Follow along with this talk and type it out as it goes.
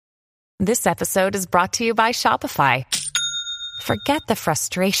This episode is brought to you by Shopify. Forget the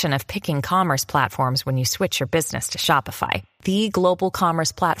frustration of picking commerce platforms when you switch your business to Shopify, the global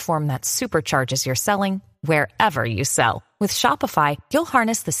commerce platform that supercharges your selling wherever you sell. With Shopify, you'll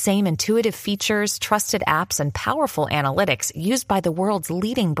harness the same intuitive features, trusted apps, and powerful analytics used by the world's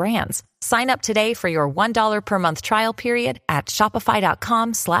leading brands. Sign up today for your $1 per month trial period at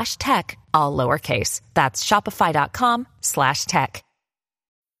shopify.com/tech, all lowercase. That's shopify.com/tech.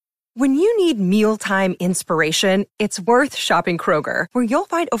 When you need mealtime inspiration, it's worth shopping Kroger, where you'll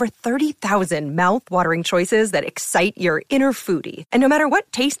find over 30,000 mouth-watering choices that excite your inner foodie. And no matter what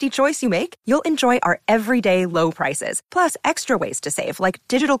tasty choice you make, you'll enjoy our everyday low prices, plus extra ways to save, like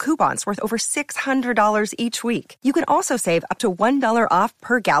digital coupons worth over $600 each week. You can also save up to $1 off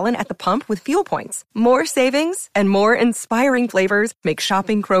per gallon at the pump with fuel points. More savings and more inspiring flavors make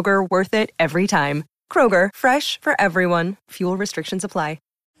shopping Kroger worth it every time. Kroger, fresh for everyone. Fuel restrictions apply.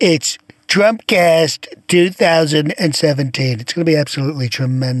 It's Trumpcast 2017. It's going to be absolutely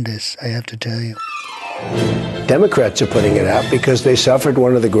tremendous, I have to tell you. Democrats are putting it out because they suffered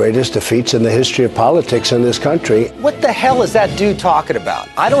one of the greatest defeats in the history of politics in this country. What the hell is that dude talking about?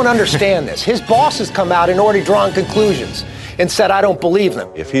 I don't understand this. His boss has come out and already drawn conclusions and said, I don't believe them.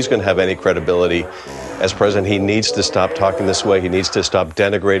 If he's going to have any credibility as president, he needs to stop talking this way. He needs to stop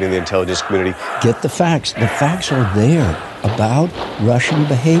denigrating the intelligence community. Get the facts. The facts are there about Russian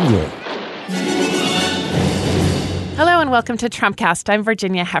behavior. Hello and welcome to Trumpcast. I'm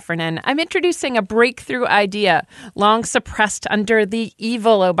Virginia Heffernan. I'm introducing a breakthrough idea long suppressed under the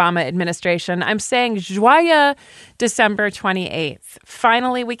evil Obama administration. I'm saying Joyeux December 28th.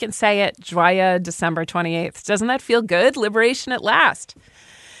 Finally, we can say it. Joyeux December 28th. Doesn't that feel good? Liberation at last.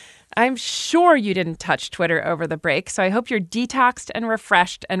 I'm sure you didn't touch Twitter over the break, so I hope you're detoxed and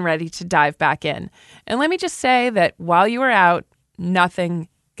refreshed and ready to dive back in. And let me just say that while you were out, nothing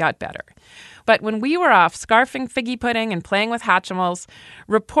got better. But when we were off scarfing figgy pudding and playing with Hatchimals,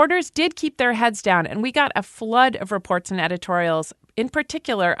 reporters did keep their heads down, and we got a flood of reports and editorials, in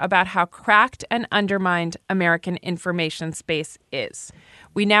particular about how cracked and undermined American information space is.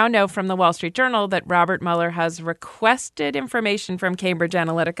 We now know from the Wall Street Journal that Robert Mueller has requested information from Cambridge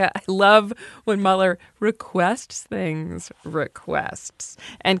Analytica. I love when Mueller requests things, requests.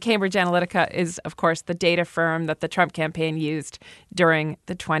 And Cambridge Analytica is, of course, the data firm that the Trump campaign used during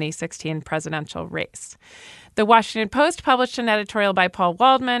the 2016 presidential race. The Washington Post published an editorial by Paul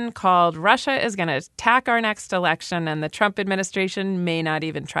Waldman called Russia is going to attack our next election, and the Trump administration may not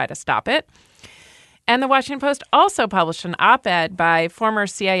even try to stop it. And the Washington Post also published an op-ed by former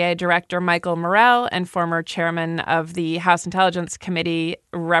CIA Director Michael Morell and former chairman of the House Intelligence Committee,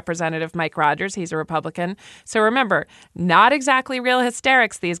 Representative Mike Rogers. He's a Republican. So remember, not exactly real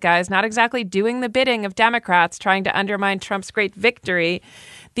hysterics, these guys, not exactly doing the bidding of Democrats trying to undermine Trump's great victory.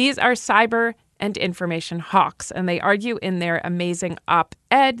 These are cyber and information hawks, and they argue in their amazing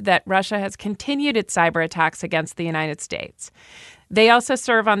op-ed that Russia has continued its cyber attacks against the United States. They also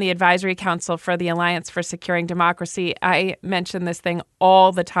serve on the Advisory Council for the Alliance for Securing Democracy. I mention this thing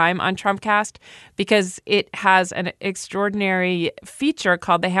all the time on Trumpcast because it has an extraordinary feature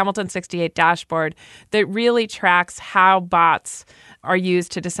called the Hamilton 68 dashboard that really tracks how bots are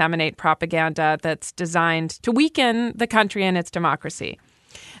used to disseminate propaganda that's designed to weaken the country and its democracy.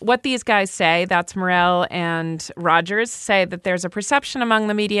 What these guys say, that's Morell and Rogers, say that there's a perception among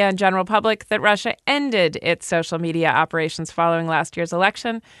the media and general public that Russia ended its social media operations following last year's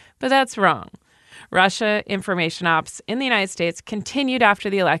election, but that's wrong. Russia information ops in the United States continued after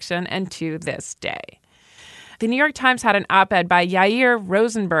the election and to this day. The New York Times had an op-ed by Yair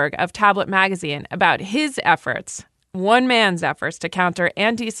Rosenberg of Tablet Magazine about his efforts, one man's efforts, to counter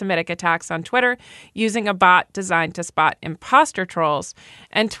anti-Semitic attacks on Twitter using a bot designed to spot imposter trolls,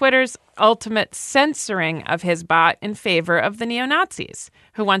 and Twitter's ultimate censoring of his bot in favor of the neo-Nazis,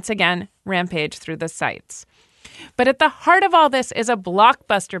 who once again rampage through the sites. But at the heart of all this is a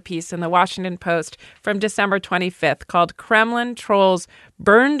blockbuster piece in the Washington Post from December 25th called Kremlin Trolls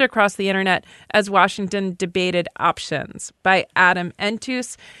Burned Across the Internet as Washington Debated Options by Adam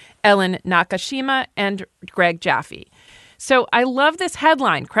Entus, Ellen Nakashima, and Greg Jaffe. So I love this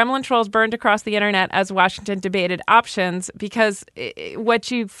headline, Kremlin Trolls Burned Across the Internet as Washington Debated Options, because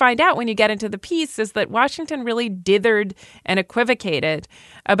what you find out when you get into the piece is that Washington really dithered and equivocated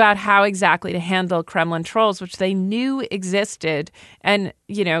about how exactly to handle Kremlin trolls, which they knew existed and,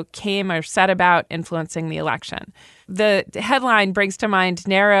 came or set about influencing the election. The headline brings to mind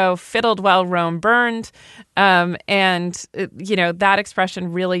narrow, fiddled well, Rome burned. That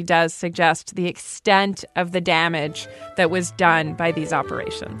expression really does suggest the extent of the damage that was done by these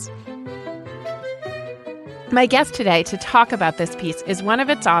operations. My guest today to talk about this piece is one of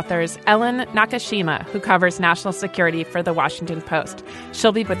its authors, Ellen Nakashima, who covers national security for The Washington Post.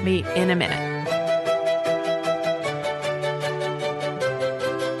 She'll be with me in a minute.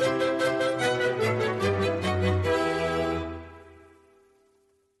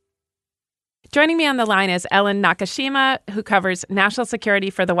 Joining me on the line is Ellen Nakashima, who covers national security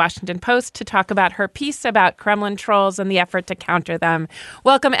for The Washington Post, to talk about her piece about Kremlin trolls and the effort to counter them.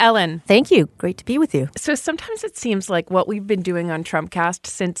 Welcome, Ellen. Thank you. Great to be with you. So sometimes it seems like what we've been doing on Trumpcast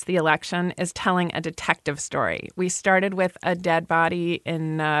since the election is telling a detective story. We started with a dead body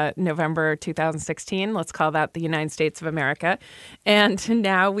in November 2016. Let's call that the United States of America. And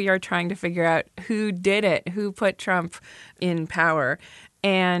now we are trying to figure out who did it, who put Trump in power.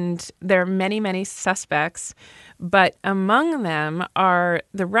 And there are many, many suspects, but among them are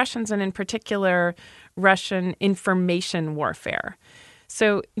the Russians, and in particular, Russian information warfare.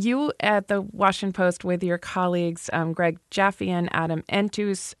 So you at the Washington Post with your colleagues, Greg Jaffe and Adam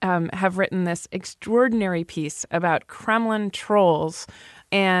Entus, have written this extraordinary piece about Kremlin trolls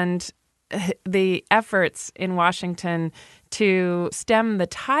and the efforts in Washington to stem the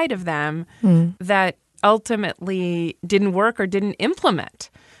tide of them that ultimately didn't work or didn't implement.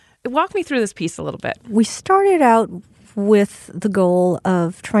 Walk me through this piece a little bit. We started out with the goal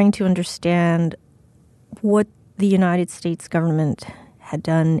of trying to understand what the United States government had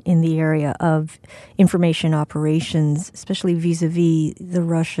done in the area of information operations, especially vis-a-vis the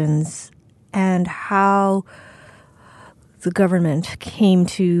Russians, and how the government came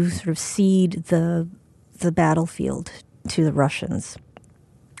to sort of cede the battlefield to the Russians.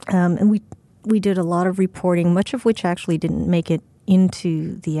 And we did a lot of reporting, much of which actually didn't make it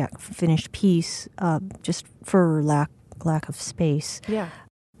into the finished piece, just for lack of space. Yeah.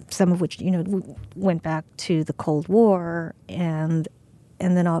 Some of which, went back to the Cold War, and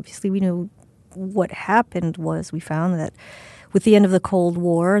then obviously we knew what happened was we found that with the end of the Cold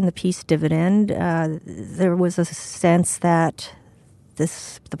War and the peace dividend, there was a sense that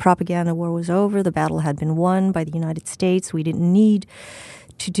the propaganda war was over. The battle had been won by the United States. We didn't need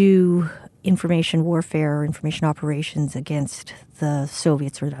to do information warfare or information operations against the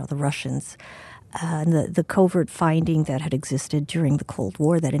Soviets or the Russians. And the covert finding that had existed during the Cold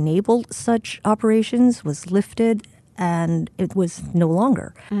War that enabled such operations was lifted, and it was no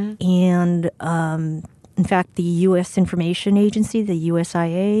longer. Mm-hmm. And in fact, the U.S. Information Agency, the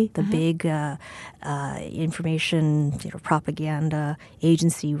USIA, the big information propaganda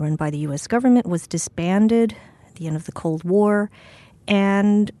agency run by the U.S. government, was disbanded at the end of the Cold War,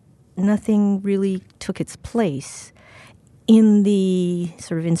 and nothing really took its place. In the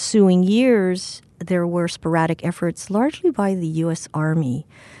sort of ensuing years, there were sporadic efforts, largely by the U.S. Army,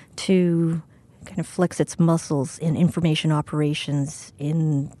 to kind of flex its muscles in information operations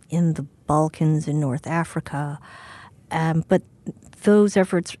in the Balkans and North Africa. But those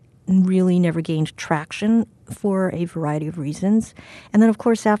efforts really never gained traction for a variety of reasons. And then, of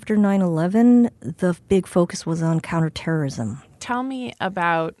course, after 9/11, the big focus was on counterterrorism. Tell me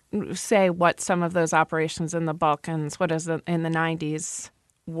about, say, what some of those operations in the Balkans, in the 90s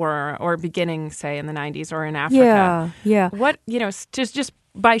were, or beginning, say, in the 90s or in Africa. Yeah. What, just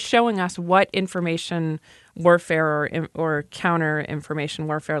by showing us what information warfare or counter-information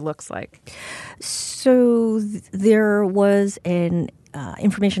warfare looks like. So there was an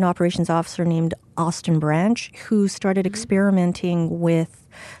information operations officer named Austin Branch who started experimenting with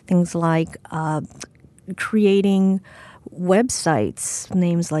things like creating websites,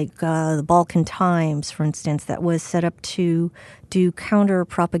 names like the Balkan Times, for instance, that was set up to do counter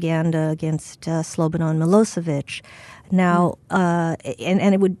propaganda against Slobodan Milosevic. Now,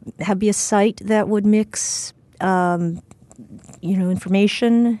 and it would be a site that would mix,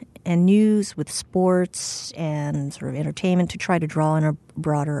 information and news with sports and sort of entertainment to try to draw in a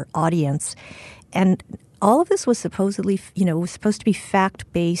broader audience. And all of this was supposedly, was supposed to be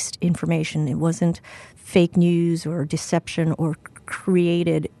fact-based information. It wasn't fake news or deception or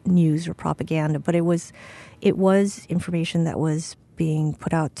created news or propaganda, but it was information that was being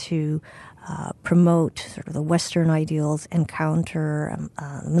put out to promote sort of the Western ideals and counter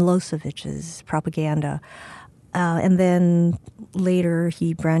Milosevic's propaganda. And then later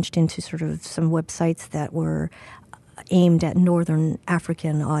he branched into sort of some websites that were aimed at Northern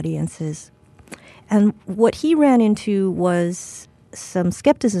African audiences. And what he ran into was some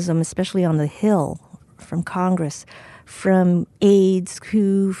skepticism, especially on the Hill from Congress, from aides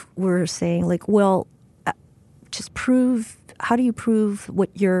who were saying, like, well, just how do you prove what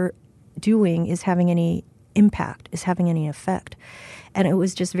you're doing is having any impact, is having any effect? And it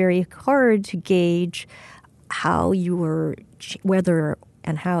was just very hard to gauge how you were, whether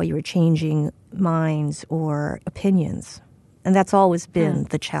and how you were changing minds or opinions. And that's always been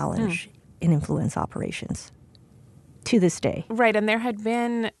the challenge in influence operations to this day. Right. And there had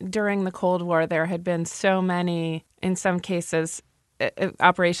been, during the Cold War, there had been so many, in some cases,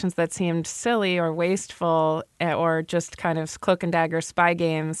 operations that seemed silly or wasteful or just kind of cloak and dagger spy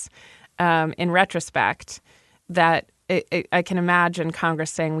games in retrospect that I can imagine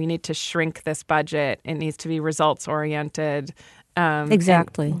Congress saying we need to shrink this budget. It needs to be results oriented.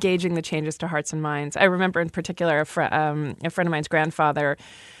 Exactly. Gauging the changes to hearts and minds. I remember in particular a friend of mine's grandfather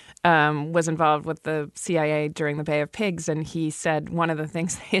was involved with the CIA during the Bay of Pigs, and he said one of the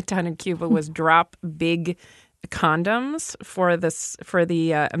things they had done in Cuba was drop big condoms for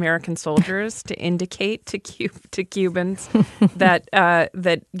the American soldiers to indicate to Cubans that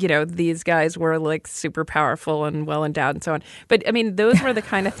these guys were like super powerful and well endowed and so on. But I mean, those were the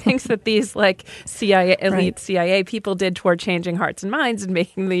kind of things that these like elite CIA people did toward changing hearts and minds and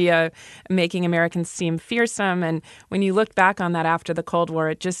making Americans seem fearsome. And when you looked back on that after the Cold War,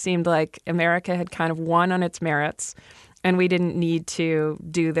 it just seemed like America had kind of won on its merits, and we didn't need to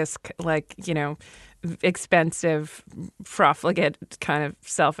do this expensive, profligate kind of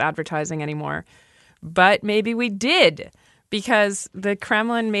self-advertising anymore. But maybe we did, because the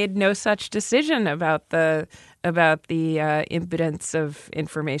Kremlin made no such decision about the impotence of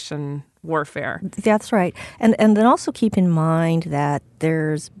information warfare. That's right. And then also keep in mind that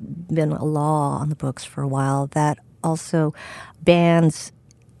there's been a law on the books for a while that also bans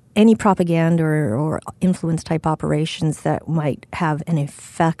any propaganda or influence-type operations that might have an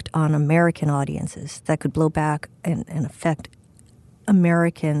effect on American audiences that could blow back and affect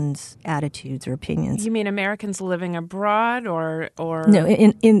Americans' attitudes or opinions. You mean Americans living abroad or No,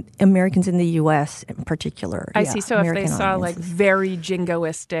 in Americans in the U.S. in particular. I see. So American if they saw audiences. like very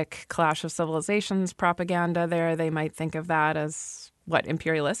jingoistic Clash of Civilizations propaganda there, they might think of that as what,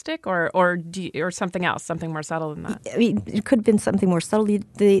 imperialistic or something else, something more subtle than that? I mean, it could have been something more subtle.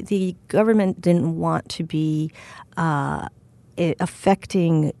 The government didn't want to be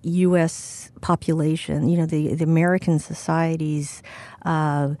affecting U.S. population, the American society's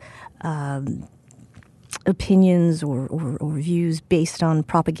opinions or views based on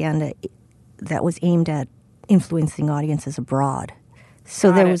propaganda that was aimed at influencing audiences abroad.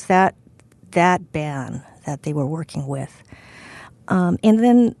 So there was that ban that they were working with. And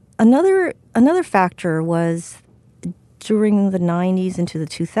then another factor was during the 90s into the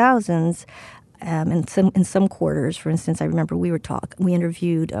 2000s, in some quarters, for instance, I remember we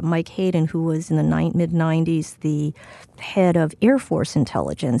interviewed Mike Hayden, who was in the mid-90s the head of Air Force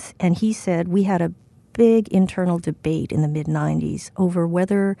intelligence, and he said we had a big internal debate in the mid-90s over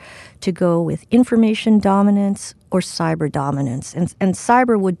whether to go with information dominance or cyber dominance. And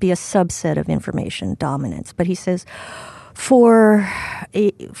cyber would be a subset of information dominance. But he says, for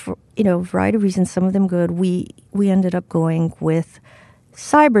a variety of reasons, some of them good, we ended up going with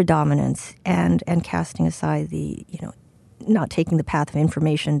cyber dominance and casting aside not taking the path of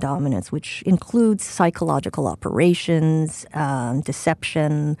information dominance, which includes psychological operations,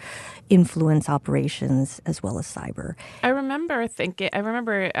 deception, influence operations, as well as cyber. I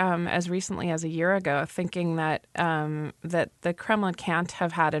remember as recently as a year ago thinking that the Kremlin can't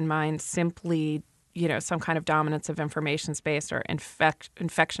have had in mind simply some kind of dominance of information space or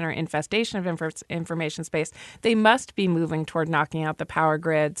infection or infestation of information space. They must be moving toward knocking out the power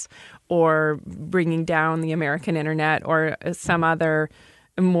grids or bringing down the American internet or some other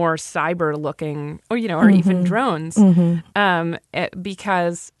more cyber-looking or even drones.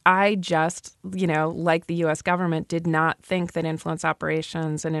 Because I just, like the U.S. government, did not think that influence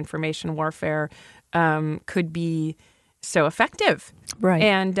operations and information warfare could be so effective. Right.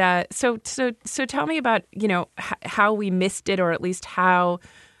 And so tell me about, how we missed it, or at least how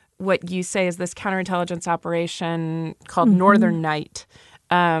what you say is this counterintelligence operation called Northern Night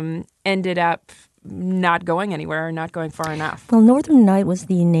ended up not going anywhere or not going far enough. Well, Northern Night was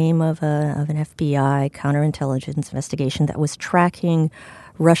the name of an FBI counterintelligence investigation that was tracking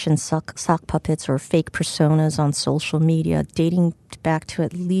Russian sock puppets or fake personas on social media dating back to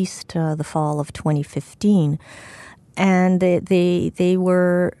at least the fall of 2015. And they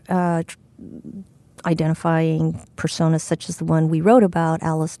were identifying personas such as the one we wrote about,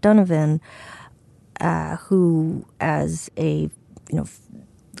 Alice Donovan, who, as a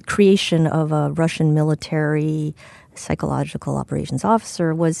creation of a Russian military psychological operations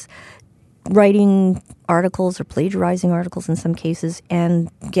officer, was writing articles or plagiarizing articles in some cases and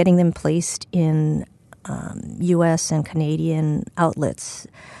getting them placed in U.S. and Canadian outlets,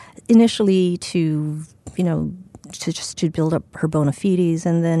 initially to build up her bona fides,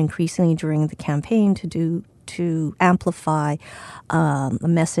 and then increasingly during the campaign to to amplify a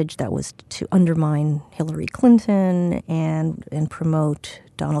message that was to undermine Hillary Clinton and promote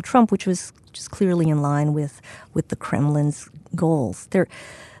Donald Trump, which was just clearly in line with the Kremlin's goals.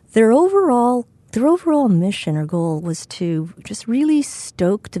 Their overall mission or goal was to just really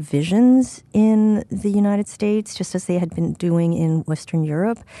stoke divisions in the United States, just as they had been doing in Western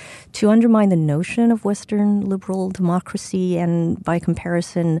Europe, to undermine the notion of Western liberal democracy and, by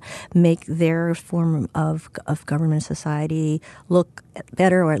comparison, make their form of government society look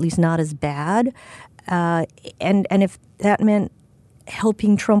better or at least not as bad. And if that meant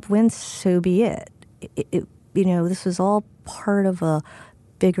helping Trump win, so be it. This was all part of a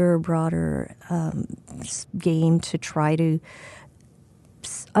bigger, broader game to try to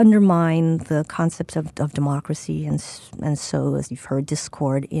undermine the concepts of democracy and so, as you've heard,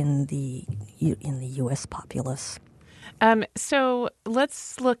 discord in the U.S. populace. So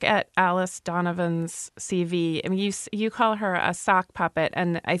let's look at Alice Donovan's CV. I mean, you call her a sock puppet,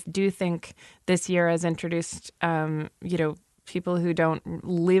 and I do think this year has introduced, people who don't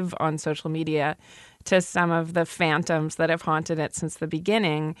live on social media to some of the phantoms that have haunted it since the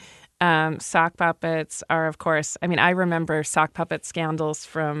beginning. Sock puppets are, of course, I remember sock puppet scandals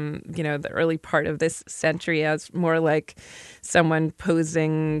from, the early part of this century as more like someone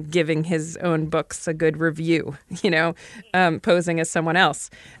posing, giving his own books a good review, posing as someone else.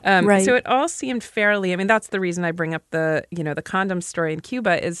 Right. So it all seemed fairly, that's the reason I bring up the condom story in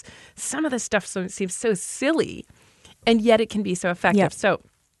Cuba is some of this stuff seems so silly, and yet it can be so effective. Yep. So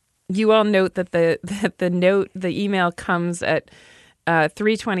you all note that the email comes at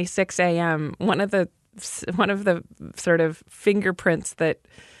 3:26 a.m. One of the sort of fingerprints that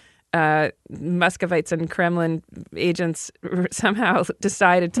Muscovites and Kremlin agents somehow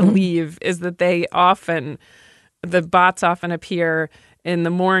decided to leave is that the bots often appear in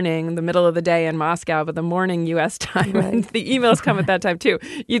the morning, the middle of the day in Moscow, but the morning U.S. time. Right. And the emails come at that time too.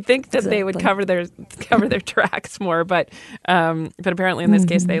 You'd think that they would cover their tracks more, but apparently in this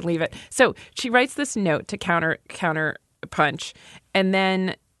case they leave it. So she writes this note to counter punch, and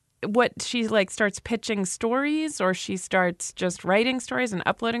then what she starts pitching stories, or she starts just writing stories and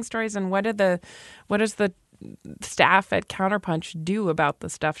uploading stories. And what does the staff at Counterpunch do about the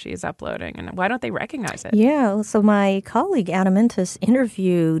stuff she is uploading, and why don't they recognize it? Yeah, so my colleague Adam Intis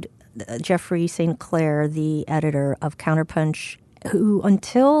interviewed Jeffrey St. Clair, the editor of Counterpunch, who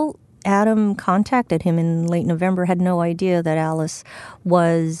until Adam contacted him in late November had no idea that Alice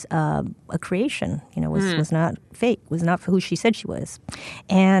was a creation, was not fake, was not who she said she was.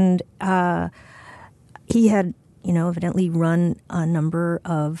 And he had, evidently run a number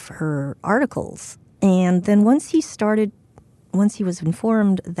of her articles. And then once he was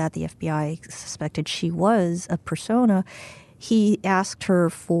informed that the FBI suspected she was a persona, he asked her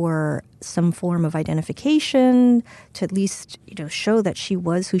for some form of identification to at least, show that she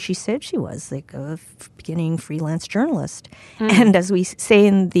was who she said she was, like a beginning freelance journalist. And as we say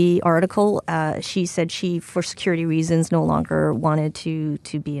in the article, she said she, for security reasons, no longer wanted to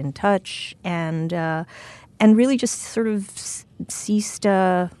be in touch and really just sort of ceased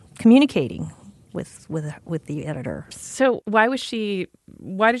communicating with the editor. So why did she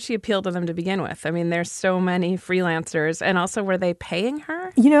appeal to them to begin with? There's so many freelancers, and also were they paying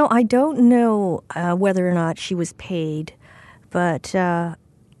her? I don't know whether or not she was paid, but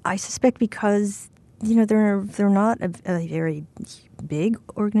I suspect because they're not a very big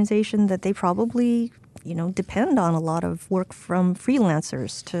organization that they probably depend on a lot of work from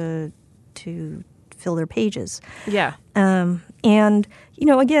freelancers to fill their pages. Yeah. And,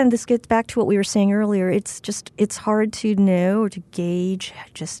 again, this gets back to what we were saying earlier. It's hard to know or to gauge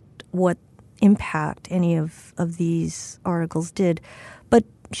just what impact any of these articles did. But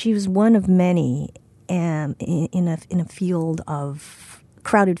she was one of many in a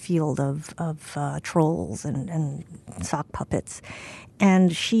crowded field of trolls and sock puppets.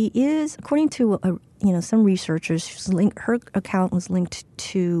 And she is, according to some researchers, her account was linked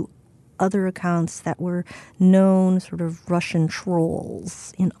to other accounts that were known sort of Russian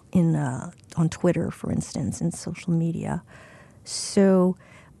trolls on Twitter, for instance, in social media. So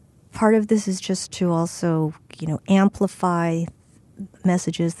part of this is just to also, amplify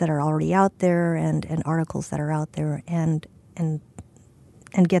messages that are already out there and articles that are out there and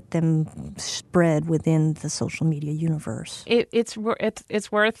get them spread within the social media universe. It's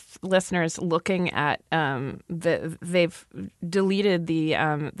worth listeners looking at. They've deleted the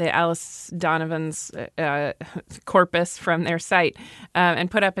Alice Donovan's corpus from their site and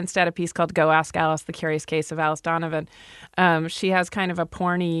put up instead a piece called "Go Ask Alice: The Curious Case of Alice Donovan." She has kind of a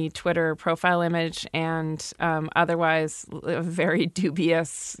porny Twitter profile image and otherwise a very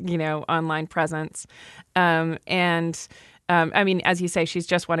dubious, online presence. I mean, as you say, she's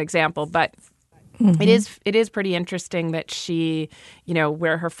just one example, but it is pretty interesting that she,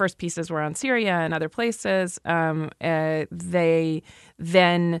 where her first pieces were on Syria and other places, they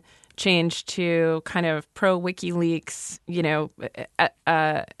then changed to kind of pro-WikiLeaks,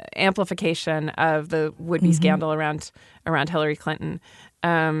 amplification of the would-be scandal around Hillary Clinton.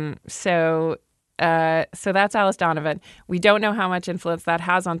 So that's Alice Donovan. We don't know how much influence that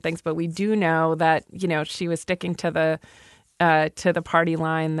has on things, but we do know that, she was sticking to the party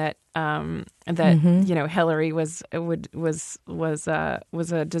line that Hillary was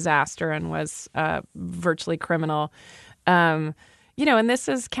a disaster and was virtually criminal. And this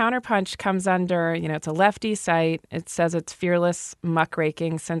is Counterpunch comes under, it's a lefty site. It says it's fearless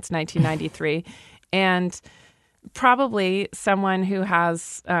muckraking since 1993. And probably someone who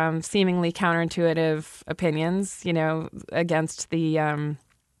has seemingly counterintuitive opinions, against the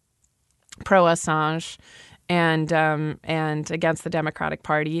pro-Assange and against the Democratic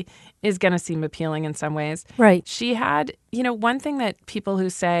Party is going to seem appealing in some ways. Right. She had, one thing that people who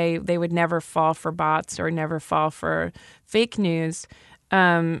say they would never fall for bots or never fall for fake news,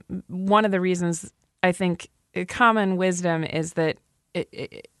 one of the reasons I think common wisdom is that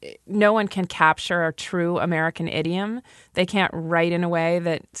no one can capture a true American idiom. They can't write in a way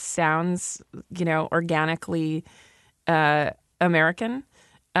that sounds, organically American.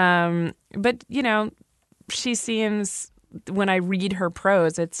 But, she seems, when I read her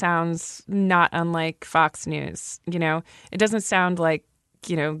prose, it sounds not unlike Fox News. It doesn't sound like,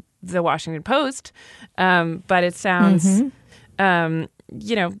 the Washington Post, but it sounds,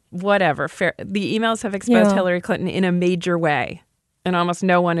 whatever. Fair. The emails have exposed Hillary Clinton in a major way, and almost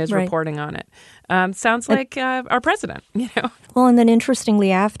no one is reporting on it. Sounds like our president, Well, and then interestingly,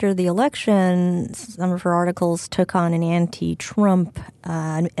 after the election, some of her articles took on an anti-Trump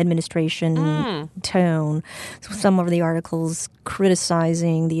administration tone. So some of the articles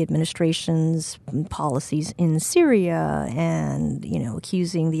criticizing the administration's policies in Syria and,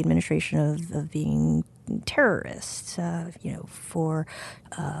 accusing the administration of being terrorists, for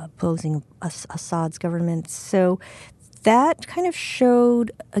opposing Assad's government. So that kind of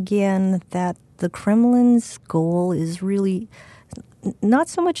showed, again, that the Kremlin's goal is really not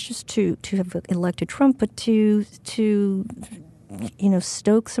so much just to have elected Trump, but to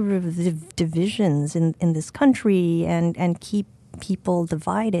stoke sort of the divisions in this country and keep people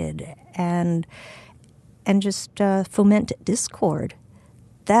divided and just foment discord.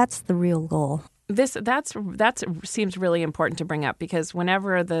 That's the real goal. That seems really important to bring up because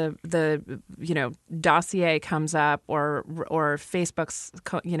whenever the dossier comes up or Facebook's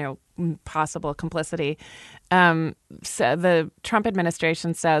possible complicity, so the Trump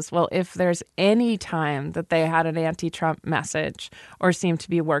administration says, well, if there's any time that they had an anti-Trump message or seem to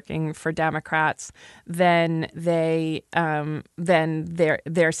be working for Democrats, then they're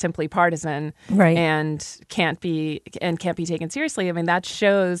simply partisan, right, and can't be taken seriously. I mean, that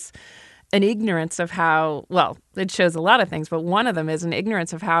shows an ignorance of how, well, it shows a lot of things, but one of them is an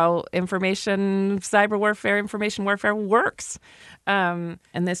ignorance of how information warfare works. And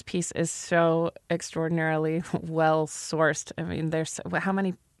this piece is so extraordinarily well sourced. I mean,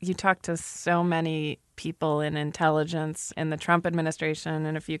 you talk to so many people in intelligence, in the Trump administration,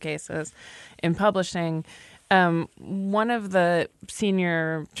 in a few cases, in publishing. One of the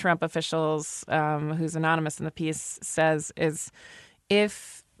senior Trump officials, who's anonymous in the piece, says is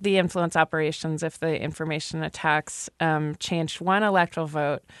if the influence operations, if the information attacks changed one electoral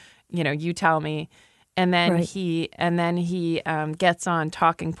vote, you tell me, and then he gets on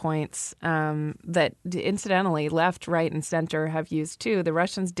talking points that incidentally left, right, and center have used too. The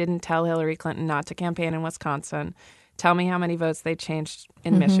Russians didn't tell Hillary Clinton not to campaign in Wisconsin. Tell me how many votes they changed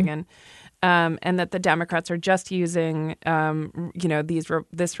in Michigan. And that the Democrats are just using,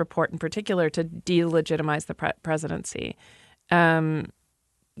 this report in particular to delegitimize the presidency.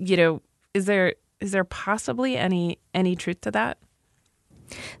 Is there possibly any truth to that?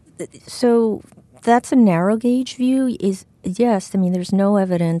 So that's a narrow gauge view. Yes, I mean, there's no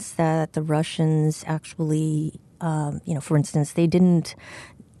evidence that the Russians actually, for instance, they didn't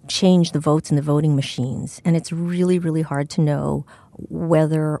change the votes in the voting machines, and it's really, really hard to know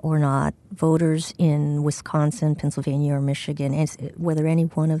whether or not voters in Wisconsin, Pennsylvania, or Michigan, whether any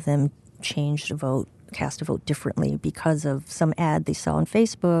one of them changed a vote, cast a vote differently because of some ad they saw on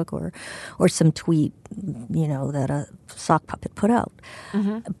Facebook or some tweet, that a sock puppet put out.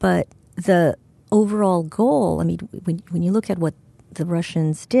 Mm-hmm. But the overall goal, I mean, when you look at what the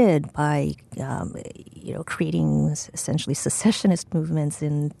Russians did by, creating essentially secessionist movements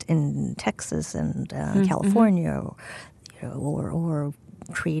in Texas and California, or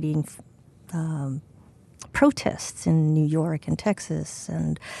creating protests in New York and Texas,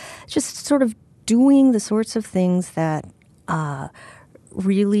 and just sort of doing the sorts of things that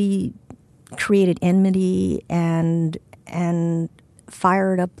really created enmity and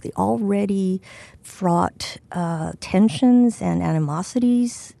fired up the already fraught tensions and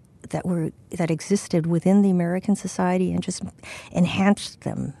animosities that existed within the American society, and just enhanced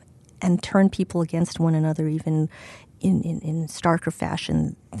them and turned people against one another even in starker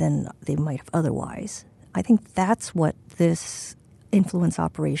fashion than they might have otherwise. I think that's what this influence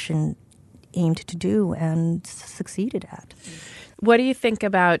operation aimed to do and succeeded at. What do you think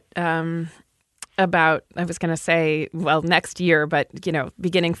about I was going to say, well, next year, but,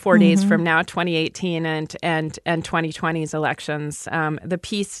 beginning 4 days from now, 2018 and 2020's elections? The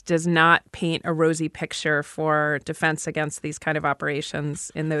piece does not paint a rosy picture for defense against these kind of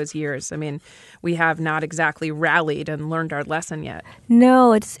operations in those years. I mean, we have not exactly rallied and learned our lesson yet.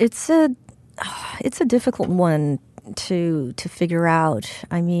 No, it's a difficult one to figure out.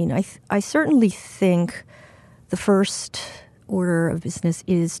 I mean, I certainly think the first order of business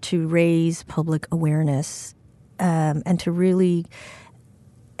is to raise public awareness and to really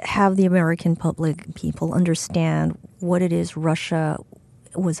have the American people understand what it is Russia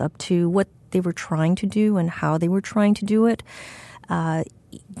was up to, what they were trying to do, and how they were trying to do it.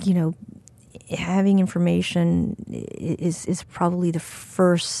 Having information is probably the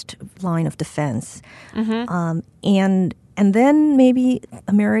first line of defense, and then maybe the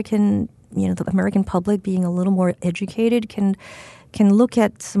American public, being a little more educated, can look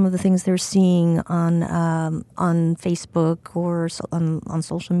at some of the things they're seeing on Facebook or on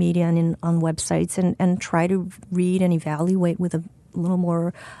social media and on websites, and try to read and evaluate with a little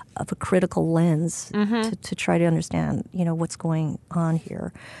more of a critical lens to try to understand what's going on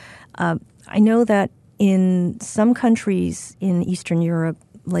here. I know that in some countries in Eastern Europe,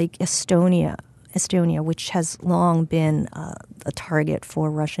 like Estonia, which has long been a target for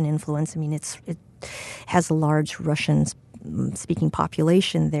Russian influence. I mean, it has a large Russian-speaking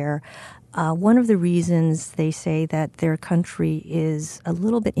population there. One of the reasons they say that their country is a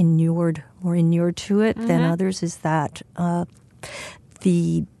little bit more inured to it than others is that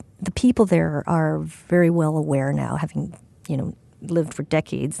the people there are very well aware now, having lived for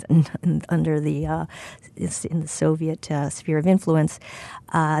decades and under in the Soviet sphere of influence.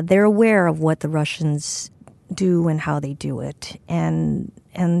 They're aware of what the Russians do and how they do it, and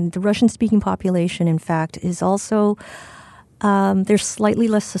the Russian-speaking population, in fact, is also they're slightly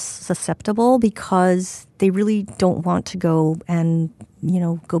less susceptible because they really don't want to go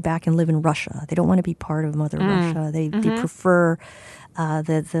back and live in Russia. They don't want to be part of Mother Russia. They prefer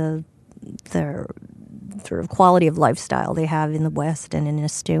the sort of quality of lifestyle they have in the West and in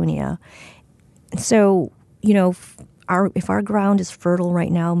Estonia. So, if our ground is fertile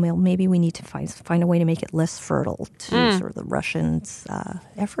right now, maybe we need to find a way to make it less fertile to sort of the Russians'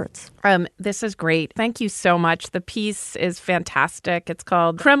 efforts. This is great. Thank you so much. The piece is fantastic. It's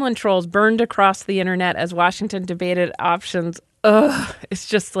called Kremlin Trolls Burned Across the Internet as Washington Debated Options. It's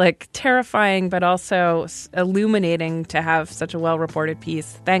just like terrifying, but also illuminating to have such a well-reported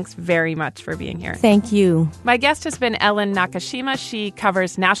piece. Thanks very much for being here. Thank you. My guest has been Ellen Nakashima. She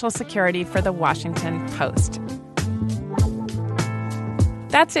covers national security for The Washington Post.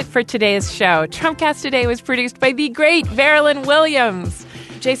 That's it for today's show. Trumpcast Today was produced by the great Marilyn Williams.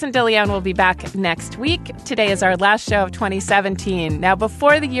 Jason DeLeon will be back next week. Today is our last show of 2017. Now,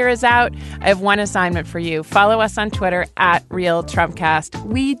 before the year is out, I have one assignment for you. Follow us on Twitter @RealTrumpcast.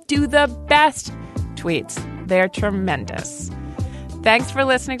 We do the best tweets. They're tremendous. Thanks for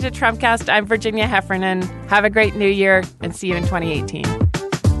listening to Trumpcast. I'm Virginia Heffernan. Have a great new year and see you in 2018.